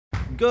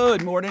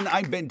Good morning,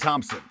 I'm Ben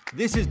Thompson.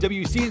 This is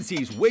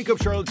WCNC's Wake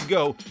Up Charlotte to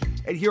Go,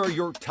 and here are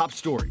your top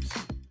stories.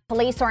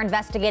 Police are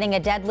investigating a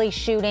deadly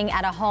shooting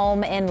at a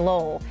home in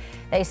Lowell.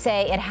 They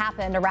say it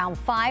happened around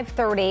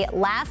 5:30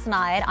 last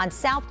night on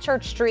South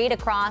Church Street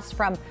across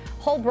from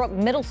Holbrook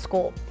Middle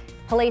School.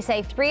 Police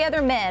say 3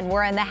 other men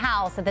were in the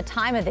house at the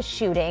time of the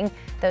shooting.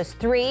 Those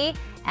 3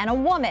 and a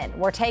woman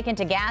were taken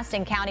to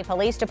Gaston County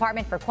Police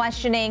Department for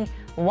questioning.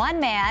 1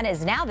 man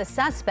is now the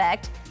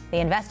suspect. The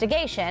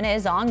investigation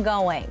is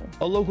ongoing.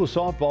 A local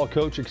softball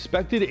coach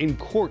expected in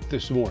court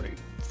this morning.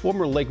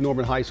 Former Lake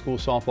Norman High School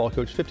softball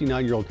coach,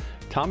 59-year-old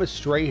Thomas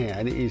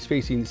Strahan, is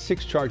facing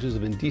 6 charges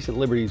of indecent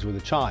liberties with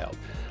a child.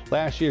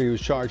 Last year, he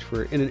was charged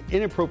for an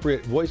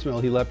inappropriate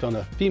voicemail he left on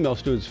a female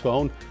student's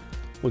phone.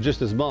 Well, just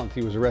this month,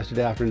 he was arrested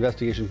after an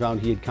investigation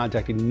found he had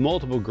contacted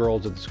multiple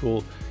girls at the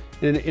school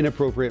in an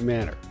inappropriate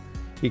manner.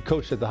 He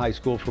coached at the high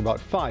school for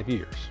about 5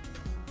 years.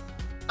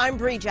 I'm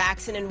Bree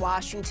Jackson in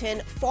Washington.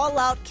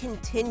 Fallout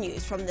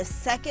continues from the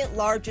second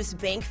largest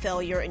bank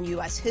failure in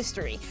U.S.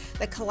 history.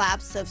 The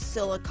collapse of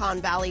Silicon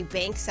Valley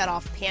Bank set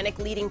off panic,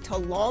 leading to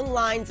long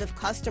lines of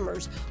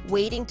customers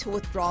waiting to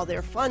withdraw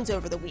their funds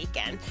over the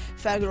weekend.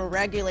 Federal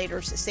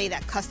regulators say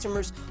that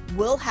customers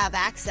will have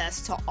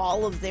access to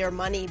all of their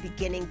money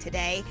beginning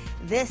today.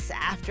 This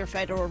after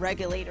federal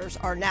regulators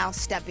are now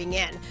stepping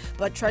in.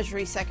 But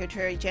Treasury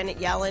Secretary Janet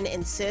Yellen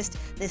insists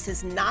this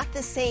is not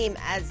the same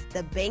as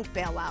the bank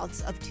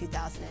bailouts of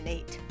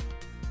 2008.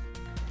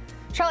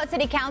 Charlotte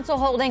City Council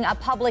holding a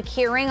public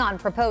hearing on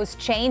proposed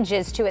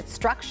changes to its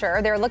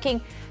structure. They're looking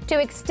to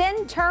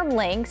extend term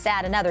lengths,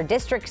 add another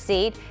district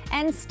seat,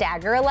 and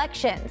stagger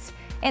elections.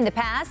 In the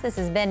past, this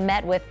has been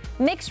met with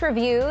mixed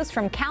reviews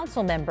from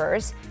council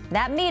members.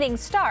 That meeting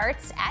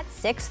starts at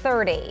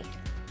 6:30.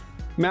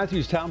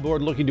 Matthews Town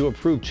Board looking to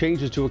approve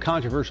changes to a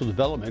controversial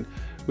development.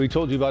 We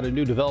told you about a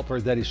new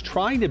developer that is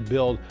trying to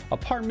build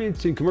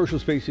apartments and commercial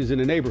spaces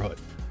in a neighborhood.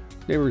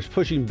 Neighbors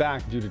pushing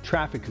back due to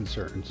traffic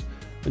concerns.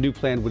 The new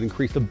plan would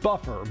increase the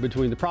buffer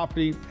between the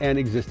property and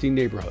existing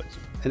neighborhoods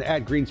and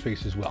add green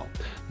space as well.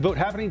 Vote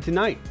happening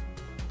tonight.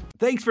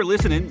 Thanks for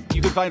listening.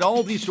 You can find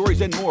all these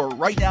stories and more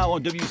right now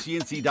on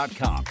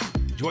WCNC.com.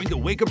 Join the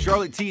Wake Up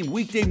Charlotte team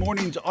weekday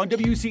mornings on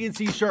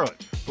WCNC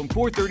Charlotte from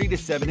 4:30 to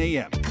 7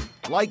 a.m.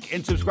 Like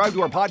and subscribe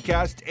to our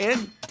podcast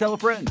and tell a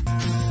friend.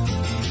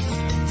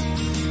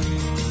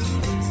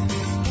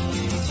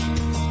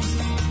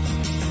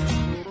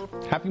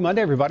 Happy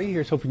Monday, everybody.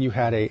 Here's hoping you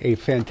had a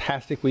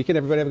fantastic weekend.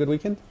 Everybody have a good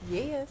weekend?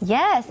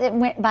 Yes, it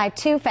went by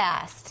too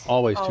fast.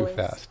 Always too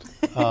fast.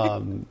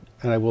 And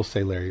I will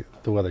say, Larry,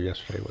 the weather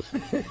yesterday was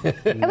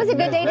It was a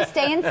good day to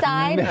stay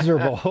inside.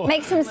 miserable.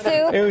 Make some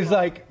soup. It was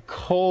like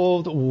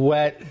cold,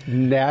 wet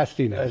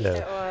nastiness.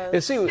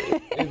 And see,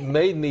 it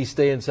made me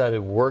stay inside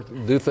and work,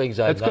 do things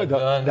I've That's good, not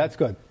though. done. That's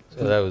good.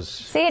 So that was.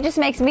 See, it just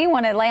makes me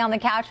want to lay on the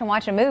couch and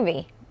watch a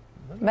movie.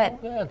 But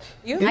I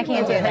can't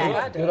do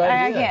that. Good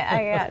idea.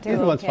 I got 2 This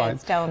little one's kids fine.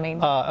 telling me.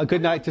 A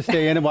good night to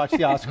stay in and watch the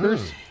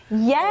Oscars.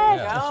 Yes.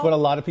 That's what a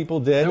lot of people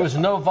did. There was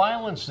no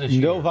violence this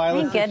year. No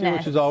violence Thank this year, which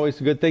goodness. is always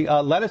a good thing.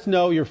 Let us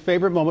know your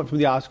favorite moment from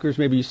the Oscars.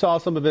 Maybe you saw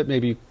some of it.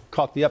 Maybe you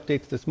caught the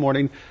updates this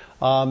morning.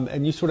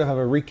 And you sort of have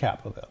a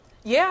recap of it.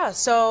 Yeah,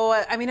 so,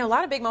 I mean, a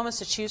lot of big moments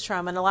to choose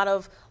from and a lot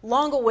of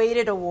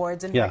long-awaited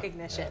awards and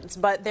recognitions.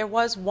 But there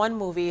was one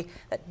movie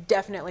that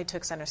definitely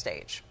took center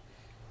stage.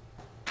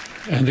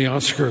 And the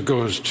Oscar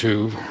goes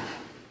to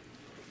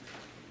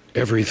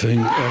Everything,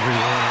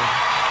 Everywhere,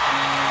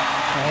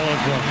 All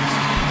at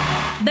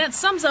Once. That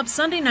sums up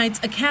Sunday night's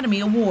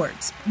Academy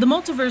Awards. The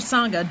Multiverse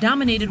Saga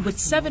dominated with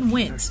 7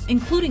 wins,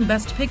 including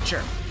Best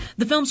Picture.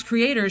 The film's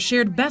creators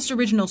shared Best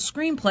Original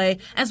Screenplay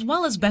as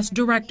well as Best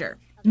Director.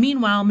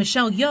 Meanwhile,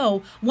 Michelle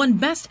Yeoh won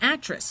Best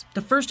Actress,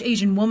 the first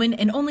Asian woman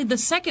and only the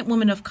second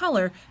woman of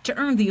color to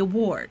earn the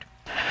award.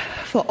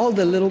 For all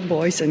the little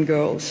boys and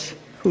girls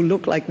who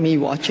look like me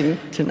watching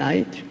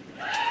tonight,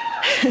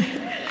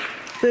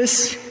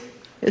 this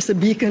is a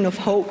beacon of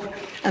hope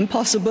and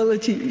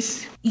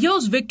possibilities.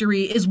 Yeoh's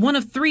victory is one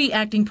of 3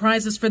 acting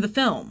prizes for the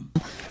film.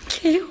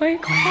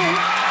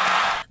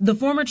 The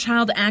former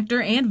child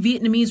actor and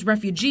Vietnamese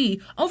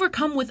refugee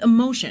overcome with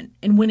emotion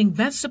in winning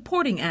Best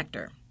Supporting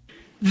Actor.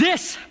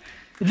 This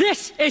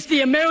is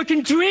the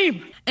American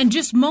dream. And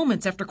just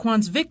moments after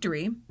Kwan's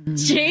victory,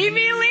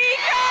 Jamie Lee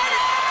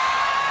Curtis!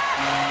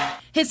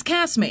 His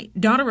castmate,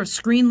 daughter of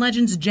screen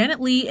legends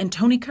Janet Leigh and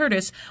Tony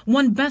Curtis,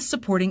 won Best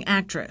Supporting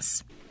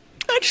Actress.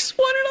 I just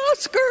won an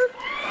Oscar.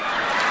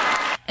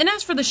 And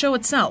as for the show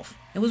itself,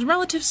 it was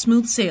relative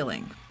smooth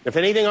sailing. If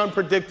anything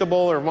unpredictable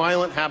or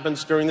violent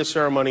happens during the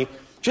ceremony,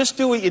 just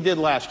do what you did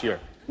last year.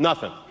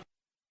 Nothing.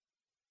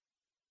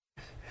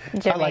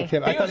 Jimmy. I like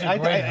him. He was a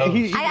great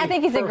host. I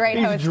think he's a great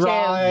host, He's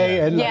dry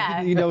too. and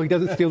Yeah. he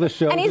doesn't steal the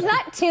show. And he's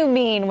not too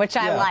mean, which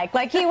I like.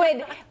 Like, he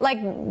would,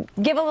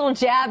 give a little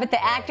jab at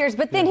the actors,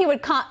 but then he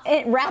would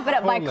wrap it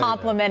up by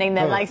complimenting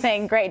them, like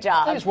saying, great I think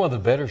job. it's one of the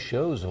better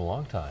shows in a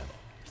long time.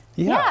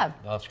 Yeah.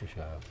 The Oscar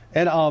show.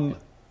 And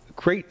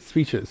great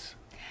speeches.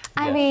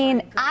 I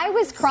mean, I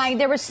was crying.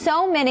 There were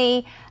so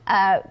many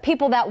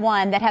people that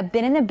won that have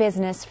been in the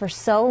business for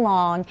so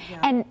long,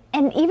 and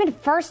even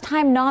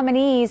first-time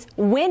nominees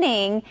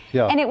winning,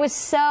 and it was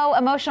so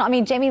emotional. I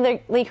mean,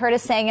 Jamie Lee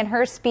Curtis saying in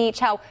her speech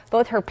how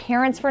both her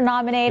parents were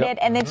nominated,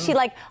 and then she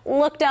like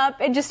looked up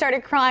and just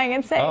started crying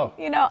and saying,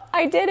 you know,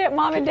 I did it,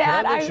 Mom and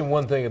Dad. Can I mention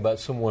one thing about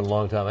someone a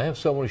long time?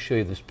 I want to show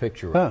you this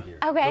picture right here.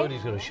 Okay.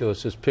 Cody's going to show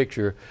us this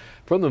picture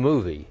from the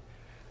movie.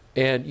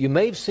 And you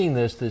may have seen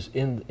this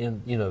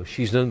in you know,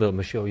 she's in the middle,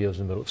 Michelle Yeoh's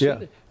in the middle. Yeah.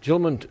 The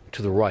gentleman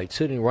to the right,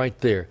 sitting right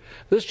there.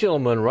 This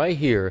gentleman right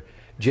here,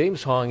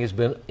 James Hong, has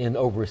been in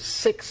over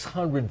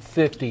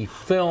 650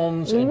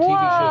 films and TV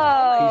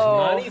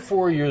shows. He's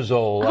 94 years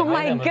old. Oh,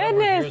 my goodness.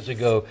 goodness. Years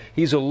ago.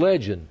 He's a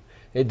legend.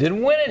 It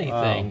didn't win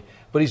anything,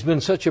 but he's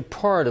been such a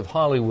part of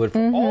Hollywood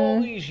for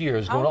all these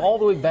years, going all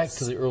the way back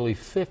to the early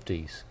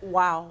 50s.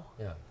 Wow.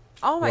 Yeah.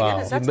 Oh my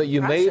goodness, that's But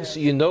you may have,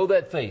 impressive. you know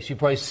that face. You've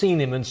probably seen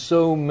him in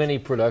so many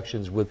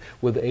productions with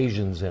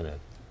Asians in it.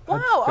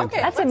 Wow, okay.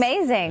 That's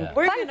amazing.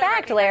 We're Fun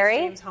fact, Larry.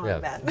 James Hong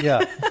then. Yeah.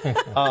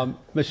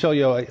 Michelle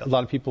Yeoh, a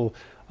lot of people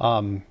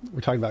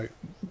were talking about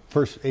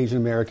first Asian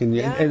American,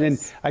 and then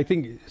I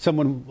think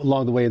someone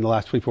along the way in the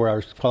last 24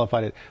 hours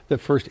qualified it the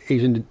first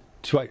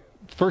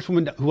first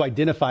woman who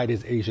identified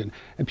as Asian.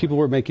 And people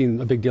were making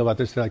a big deal about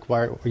this. They're like,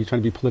 why are you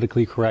trying to be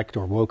politically correct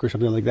or woke or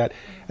something like that?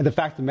 And the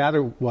fact of the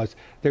matter was,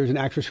 there's an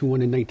actress who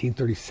won in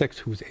 1936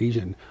 who was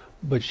Asian,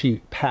 but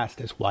she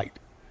passed as white.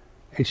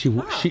 And she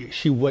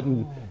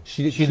wouldn't.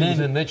 She didn't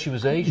admit she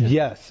was Asian.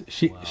 Yes.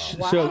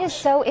 That is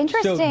so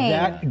interesting. So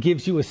that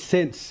gives you a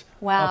sense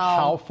of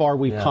how far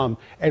we've come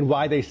and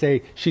why they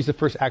say she's the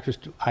first actress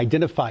to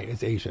identify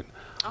as Asian.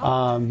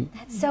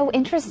 That's so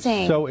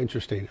interesting. So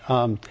interesting.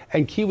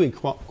 And Kiwi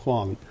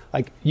Kwan,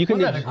 like you can,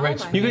 Wasn't that a great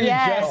speech? you can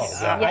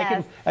Yes. I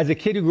can, as a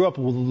kid who grew up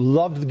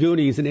loved the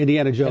Goonies and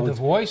Indiana Jones. And the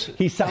voice,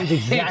 he sounds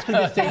exactly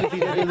the same as he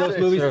did in those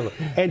movies.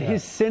 And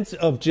his sense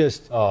of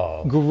just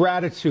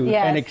gratitude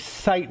and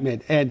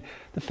excitement, and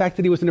the fact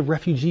that he was in a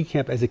refugee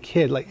camp as a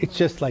kid, like it's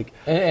just like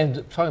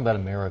and talking about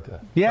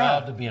America.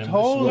 Proud to be an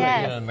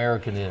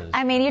American is.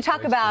 I mean, you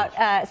talk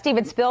about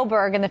Steven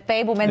Spielberg and the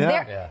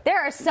Fabelmans.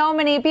 There are so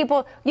many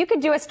people. You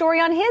could do a story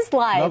on his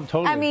life. No,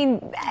 totally. I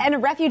mean, in a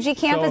refugee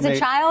camp as a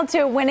child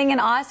to winning an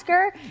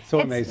Oscar. So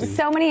it's amazing.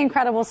 So many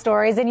incredible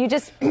stories, and you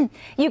just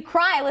you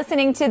cry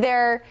listening to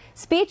their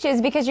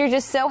speeches because you're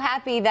just so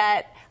happy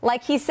that,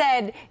 like he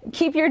said,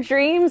 keep your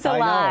dreams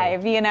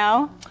alive, you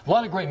know? A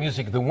lot of great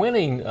music. The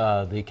winning,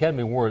 the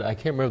Academy Award, I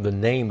can't remember the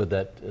name of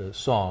that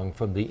song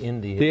from the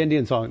Indian. The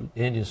Indian song.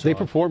 The Indian song. They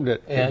performed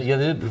it. And, they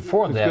did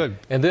perform that. Good.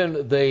 And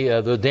then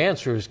they, the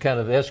dancers kind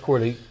of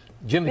escorted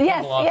Jimmy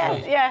Kimmel off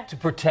stage to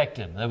protect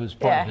him. That was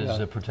part of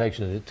his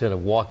protection, to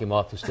walk him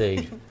off the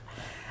stage.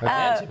 Or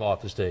dance him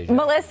off the stage.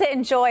 Melissa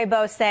and Joy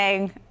both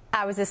sang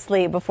I was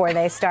asleep before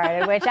they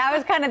started, which I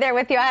was kind of there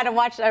with you. I had to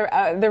watch the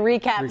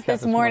recaps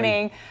this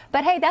morning.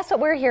 But hey, that's what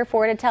we're here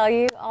for, to tell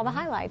you all the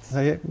highlights. So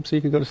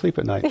you can go to sleep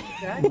at night.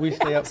 We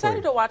stay I'm up for excited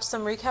you. to watch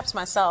some recaps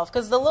myself,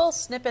 because the little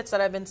snippets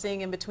that I've been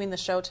seeing in between the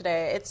show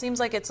today, it seems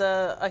like it's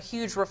a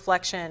huge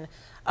reflection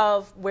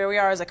of where we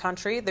are as a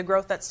country, the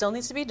growth that still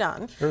needs to be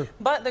done,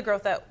 but the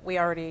growth that we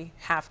already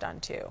have done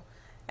too.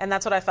 And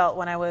that's what I felt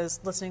when I was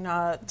listening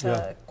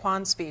to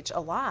Kwan's speech a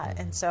lot.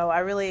 And so I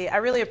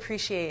really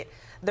appreciate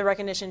the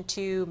recognition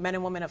to men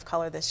and women of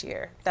color this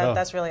year.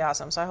 That's really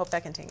awesome. So I hope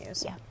that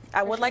continues. Yeah,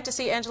 I would like to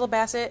see Angela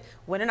Bassett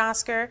win an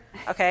Oscar.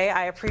 Okay,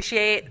 I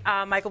appreciate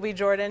Michael B.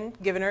 Jordan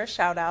giving her a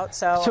shout out.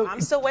 So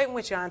I'm still waiting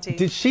with you, Auntie.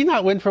 Did she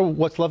not win for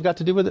What's Love Got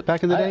to Do with It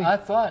back in the day? I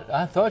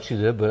thought she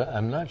did, but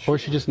I'm not sure. Or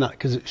she just not,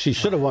 because she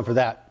should have won for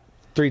that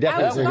 3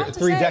 decades ago.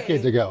 3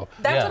 decades ago.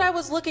 That's what I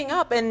was looking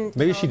up, and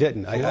maybe she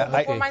didn't.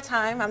 Before my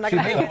time, I'm not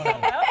going to bring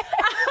it up.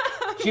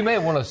 She may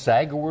have won a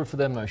SAG award for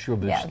that. I'm not sure,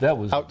 but that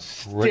was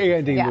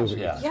outstanding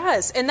movie.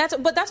 Yes, and that's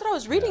what I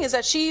was reading is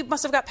that she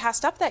must have got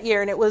passed up that year,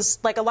 and it was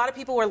like a lot of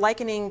people were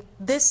likening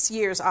this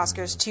year's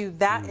Oscars to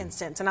that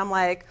instance, and I'm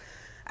like,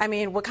 I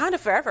mean, Wakanda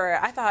Forever,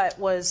 I thought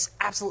was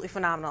absolutely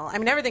phenomenal. I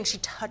mean, everything she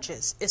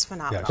touches is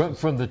phenomenal.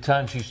 From the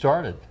time she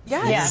started.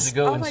 Yes. Years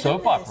ago in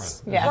soap opera.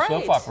 Yeah.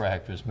 Soap opera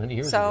actress many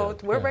years ago.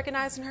 So we're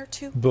recognizing her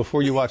too.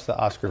 Before you watch the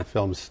Oscar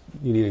films,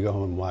 you need to go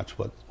home and watch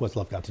What's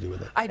Love Got to Do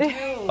with It. I do.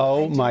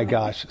 Oh my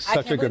gosh,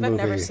 such a good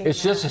movie.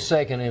 It's just a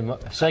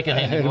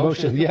second-hand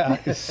emotion. Yeah,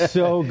 it's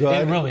so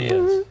good. It really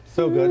is.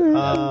 So good.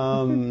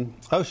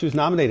 She was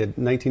nominated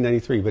in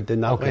 1993, but did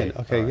not win.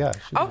 Okay, yeah.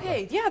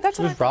 That's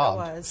what I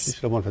thought it was. She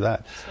should have won for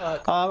that.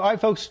 All right,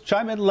 folks,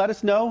 chime in and let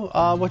us know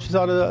what you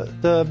thought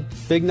of the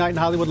big night in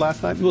Hollywood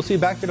last night. We'll see you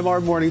back here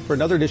tomorrow morning for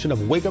another edition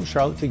of Wake Up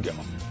Charlotte to Go.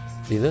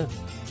 See you then.